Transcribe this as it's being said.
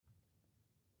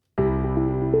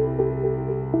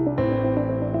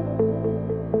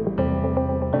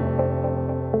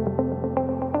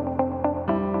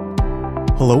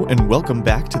Hello and welcome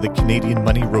back to the Canadian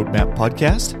Money Roadmap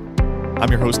podcast.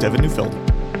 I'm your host, Evan Neufeld.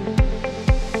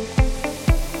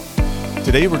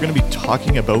 Today we're going to be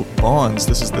talking about bonds.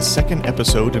 This is the second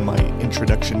episode in my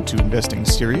Introduction to Investing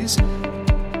series.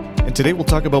 And today we'll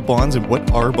talk about bonds and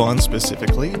what are bonds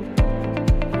specifically.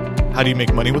 How do you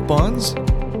make money with bonds?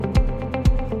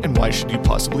 And why should you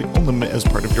possibly own them as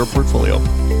part of your portfolio?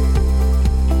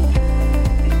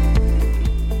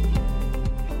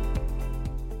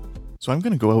 So I'm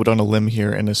going to go out on a limb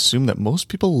here and assume that most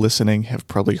people listening have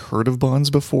probably heard of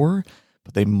bonds before,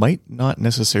 but they might not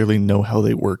necessarily know how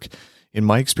they work. In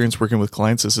my experience working with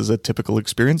clients, this is a typical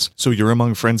experience, so you're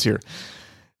among friends here.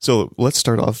 So let's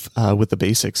start off with the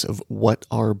basics of what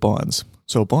are bonds.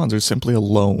 So bonds are simply a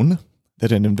loan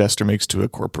that an investor makes to a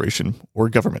corporation or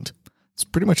government. It's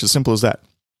pretty much as simple as that.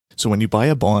 So when you buy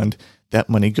a bond, that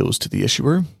money goes to the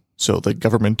issuer, so the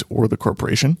government or the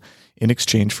corporation, in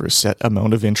exchange for a set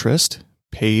amount of interest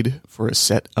paid for a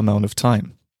set amount of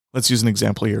time. Let's use an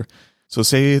example here. So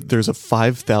say there's a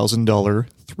 $5,000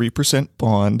 3%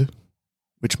 bond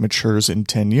which matures in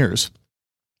 10 years.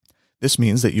 This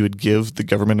means that you would give the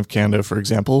government of Canada, for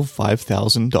example,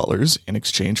 $5,000 in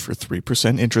exchange for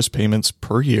 3% interest payments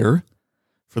per year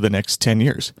for the next 10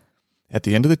 years. At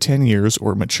the end of the 10 years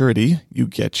or maturity, you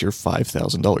get your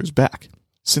 $5,000 back.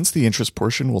 Since the interest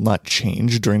portion will not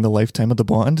change during the lifetime of the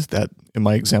bond, that in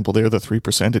my example there, the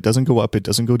 3%, it doesn't go up, it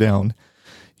doesn't go down,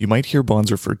 you might hear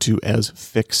bonds referred to as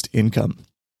fixed income.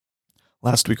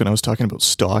 Last week when I was talking about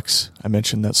stocks, I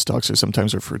mentioned that stocks are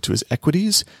sometimes referred to as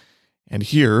equities, and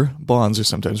here bonds are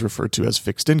sometimes referred to as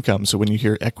fixed income. So when you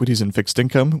hear equities and fixed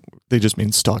income, they just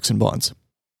mean stocks and bonds.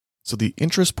 So the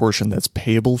interest portion that's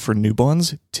payable for new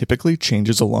bonds typically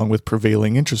changes along with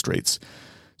prevailing interest rates.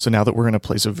 So now that we're in a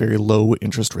place of very low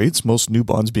interest rates, most new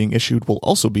bonds being issued will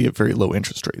also be at very low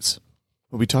interest rates.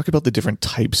 When we talk about the different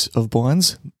types of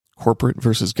bonds, corporate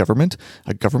versus government,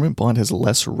 a government bond has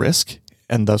less risk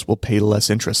and thus will pay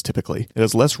less interest typically. It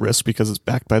has less risk because it's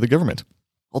backed by the government.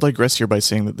 I'll digress here by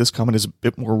saying that this comment is a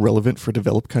bit more relevant for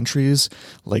developed countries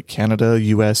like Canada,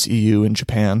 US, EU, and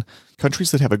Japan.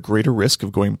 Countries that have a greater risk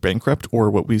of going bankrupt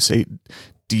or what we say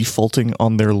defaulting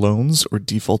on their loans or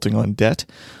defaulting on debt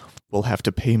will have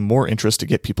to pay more interest to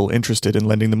get people interested in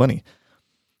lending the money.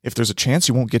 If there's a chance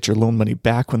you won't get your loan money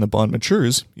back when the bond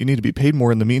matures, you need to be paid more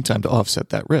in the meantime to offset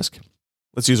that risk.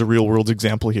 Let's use a real-world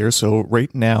example here. So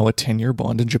right now, a 10-year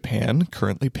bond in Japan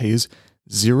currently pays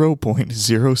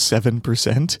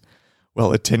 0.07%,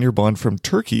 while a 10-year bond from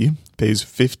Turkey pays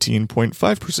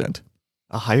 15.5%.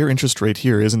 A higher interest rate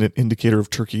here isn't an indicator of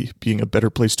Turkey being a better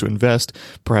place to invest,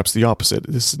 perhaps the opposite.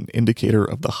 This is an indicator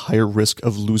of the higher risk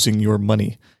of losing your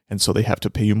money, and so they have to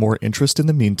pay you more interest in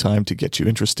the meantime to get you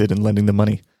interested in lending the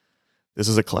money. This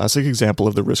is a classic example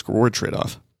of the risk-reward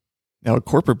trade-off. Now, a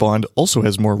corporate bond also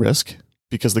has more risk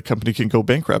because the company can go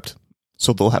bankrupt,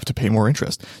 so they'll have to pay more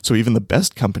interest. So even the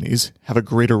best companies have a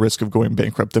greater risk of going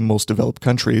bankrupt than most developed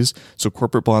countries, so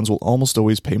corporate bonds will almost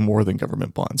always pay more than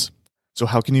government bonds. So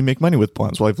how can you make money with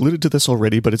bonds? Well, I've alluded to this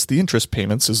already, but it's the interest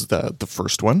payments is the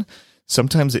first one.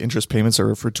 Sometimes the interest payments are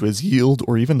referred to as yield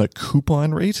or even the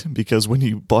coupon rate, because when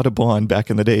you bought a bond back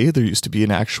in the day, there used to be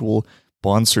an actual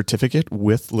bond certificate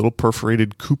with little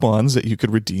perforated coupons that you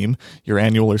could redeem your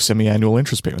annual or semi-annual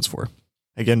interest payments for.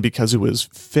 Again, because it was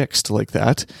fixed like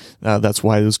that, that's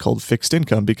why it was called fixed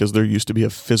income, because there used to be a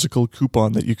physical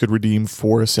coupon that you could redeem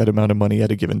for a set amount of money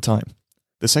at a given time.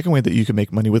 The second way that you can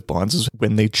make money with bonds is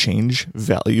when they change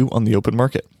value on the open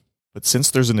market. But since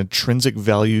there's an intrinsic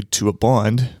value to a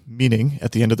bond, meaning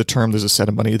at the end of the term there's a set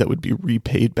of money that would be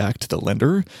repaid back to the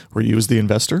lender or you as the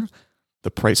investor, the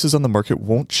prices on the market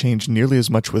won't change nearly as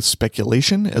much with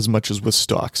speculation as much as with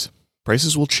stocks.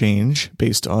 Prices will change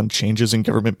based on changes in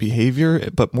government behavior,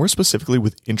 but more specifically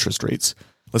with interest rates.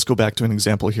 Let's go back to an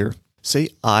example here. Say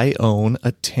I own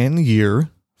a 10-year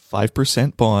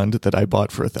 5% bond that I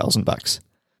bought for $1,000.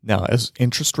 Now, as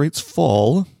interest rates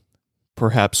fall,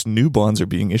 perhaps new bonds are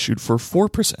being issued for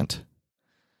 4%.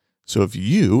 So if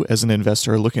you, as an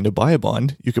investor, are looking to buy a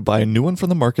bond, you could buy a new one from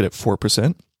the market at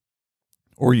 4%,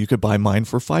 or you could buy mine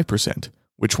for 5%.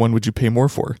 Which one would you pay more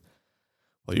for?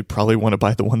 Well, you probably want to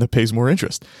buy the one that pays more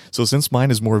interest. So since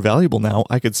mine is more valuable now,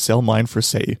 I could sell mine for,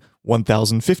 say,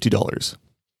 $1,050.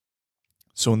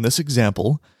 So in this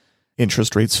example,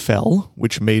 interest rates fell,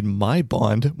 which made my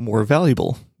bond more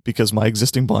valuable because my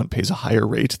existing bond pays a higher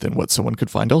rate than what someone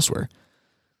could find elsewhere.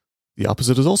 The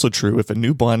opposite is also true. If a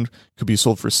new bond could be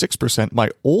sold for 6%, my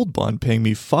old bond paying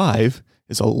me 5%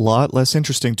 is a lot less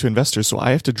interesting to investors, so I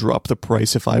have to drop the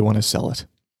price if I want to sell it.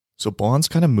 So bonds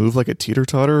kind of move like a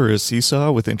teeter-totter or a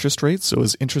seesaw with interest rates. So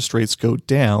as interest rates go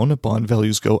down, bond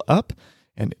values go up.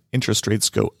 and interest rates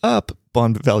go up,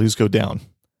 bond values go down.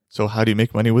 So how do you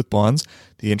make money with bonds?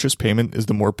 The interest payment is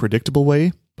the more predictable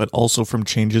way, but also from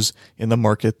changes in the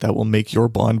market that will make your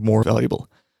bond more valuable.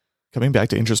 Coming back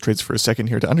to interest rates for a second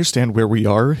here, to understand where we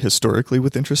are historically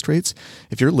with interest rates,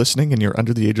 if you're listening and you're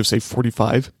under the age of, say,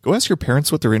 45, go ask your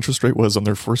parents what their interest rate was on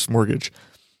their first mortgage.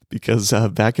 Because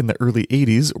back in the early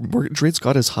 80s, mortgage rates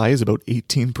got as high as about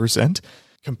 18%.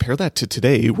 Compare that to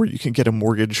today, where you can get a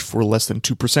mortgage for less than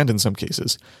 2% in some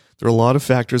cases. There are a lot of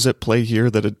factors at play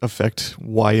here that affect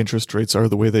why interest rates are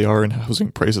the way they are and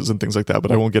housing prices and things like that,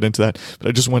 but I won't get into that. But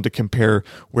I just wanted to compare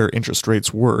where interest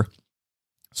rates were.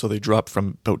 So they dropped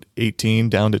from about 18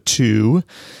 down to 2.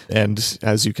 And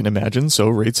as you can imagine, so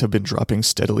rates have been dropping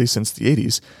steadily since the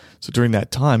 80s. So during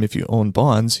that time, if you own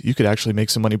bonds, you could actually make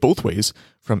some money both ways,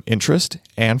 from interest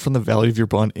and from the value of your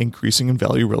bond increasing in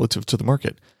value relative to the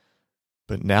market.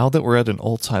 But now that we're at an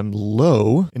all-time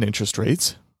low in interest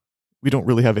rates, we don't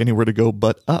really have anywhere to go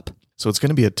but up. So it's going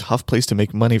to be a tough place to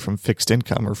make money from fixed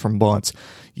income or from bonds.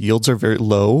 Yields are very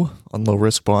low on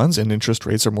low-risk bonds, and interest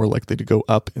rates are more likely to go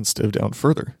up instead of down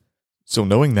further. So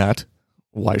knowing that,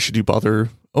 why should you bother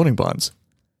owning bonds?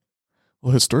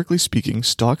 Well, historically speaking,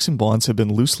 stocks and bonds have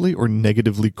been loosely or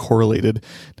negatively correlated.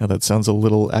 Now that sounds a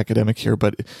little academic here,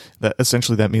 but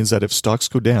that means that if stocks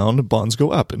go down, bonds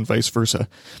go up and vice versa.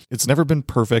 It's never been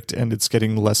perfect, and it's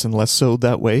getting less and less so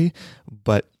that way,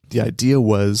 but the idea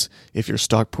was if your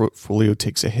stock portfolio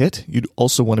takes a hit, you'd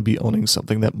also want to be owning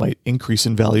something that might increase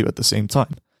in value at the same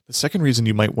time. The second reason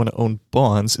you might want to own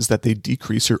bonds is that they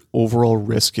decrease your overall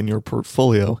risk in your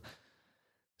portfolio.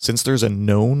 Since there's a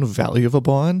known value of a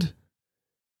bond,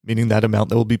 meaning that amount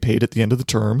that will be paid at the end of the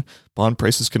term, bond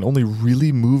prices can only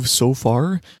really move so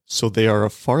far, so they are a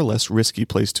far less risky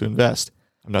place to invest.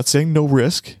 I'm not saying no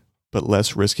risk, but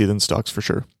less risky than stocks for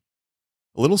sure.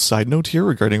 A little side note here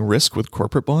regarding risk with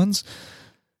corporate bonds.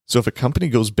 So if a company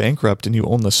goes bankrupt and you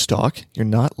own the stock, you're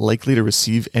not likely to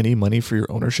receive any money for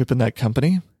your ownership in that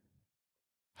company.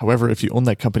 However, if you own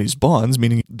that company's bonds,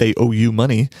 meaning they owe you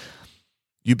money,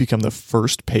 you become the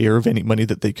first payer of any money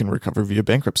that they can recover via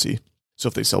bankruptcy. So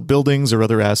if they sell buildings or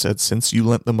other assets, since you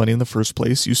lent the money in the first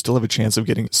place, you still have a chance of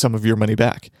getting some of your money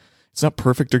back. It's not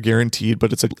perfect or guaranteed,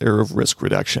 but it's a layer of risk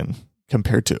reduction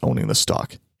compared to owning the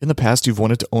stock. In the past, you've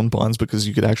wanted to own bonds because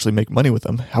you could actually make money with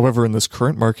them. However, in this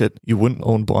current market, you wouldn't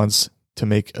own bonds to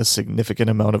make a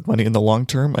significant amount of money in the long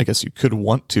term. I guess you could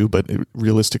want to, but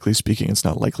realistically speaking, it's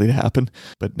not likely to happen.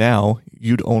 But now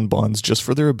you'd own bonds just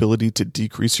for their ability to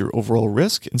decrease your overall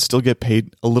risk and still get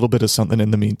paid a little bit of something in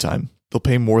the meantime. They'll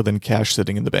pay more than cash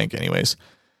sitting in the bank anyways.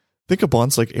 Think of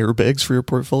bonds like airbags for your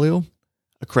portfolio.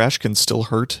 A crash can still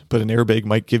hurt, but an airbag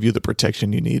might give you the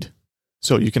protection you need.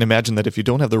 So you can imagine that if you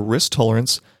don't have the risk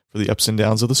tolerance for the ups and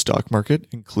downs of the stock market,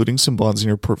 including some bonds in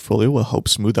your portfolio will help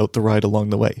smooth out the ride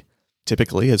along the way.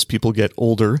 Typically, as people get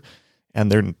older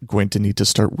and they're going to need to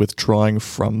start withdrawing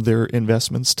from their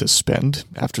investments to spend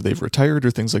after they've retired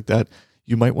or things like that,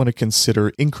 you might want to consider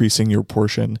increasing your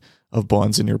portion of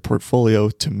bonds in your portfolio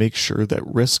to make sure that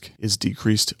risk is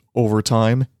decreased over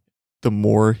time, the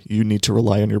more you need to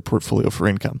rely on your portfolio for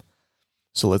income.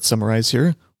 So let's summarize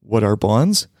here. What are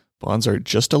bonds? Bonds are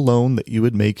just a loan that you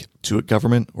would make to a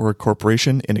government or a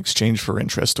corporation in exchange for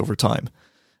interest over time.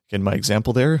 In my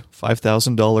example there,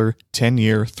 $5,000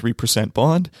 10-year 3%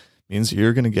 bond means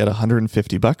you're going to get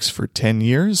 $150 for 10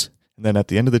 years. And then at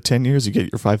the end of the 10 years, you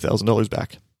get your $5,000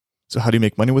 back. So how do you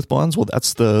make money with bonds? Well,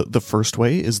 that's the first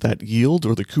way, is that yield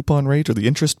or the coupon rate or the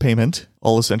interest payment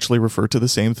all essentially refer to the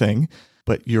same thing,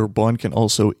 but your bond can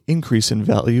also increase in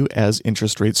value as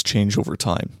interest rates change over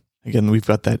time. Again, we've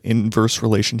got that inverse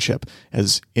relationship.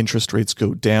 As interest rates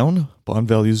go down, bond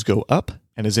values go up,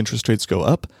 and as interest rates go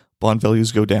up, bond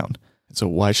values go down. And so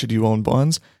why should you own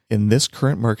bonds? In this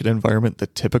current market environment, the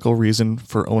typical reason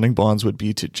for owning bonds would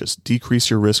be to just decrease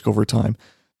your risk over time.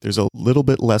 There's a little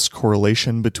bit less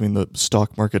correlation between the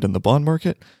stock market and the bond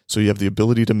market, so you have the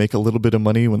ability to make a little bit of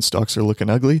money when stocks are looking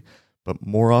ugly, but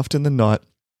more often than not,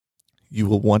 you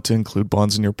will want to include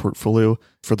bonds in your portfolio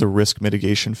for the risk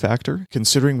mitigation factor,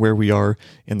 considering where we are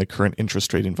in the current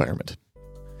interest rate environment.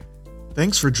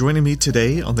 Thanks for joining me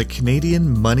today on the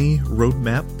Canadian Money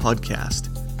Roadmap podcast.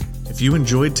 If you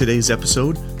enjoyed today's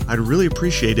episode, I'd really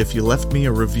appreciate if you left me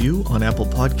a review on Apple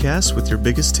Podcasts with your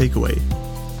biggest takeaway.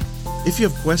 If you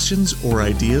have questions or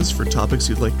ideas for topics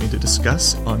you'd like me to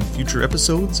discuss on future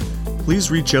episodes,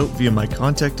 please reach out via my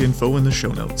contact info in the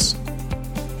show notes.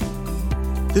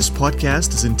 This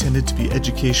podcast is intended to be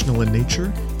educational in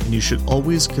nature, and you should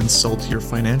always consult your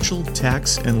financial,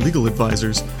 tax, and legal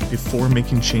advisors before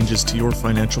making changes to your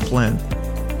financial plan.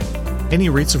 Any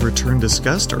rates of return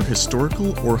discussed are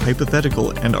historical or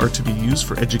hypothetical and are to be used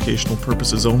for educational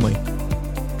purposes only.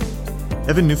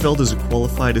 Evan Neufeld is a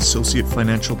qualified associate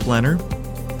financial planner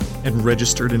and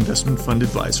registered investment fund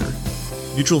advisor.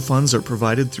 Mutual funds are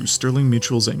provided through Sterling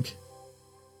Mutuals Inc.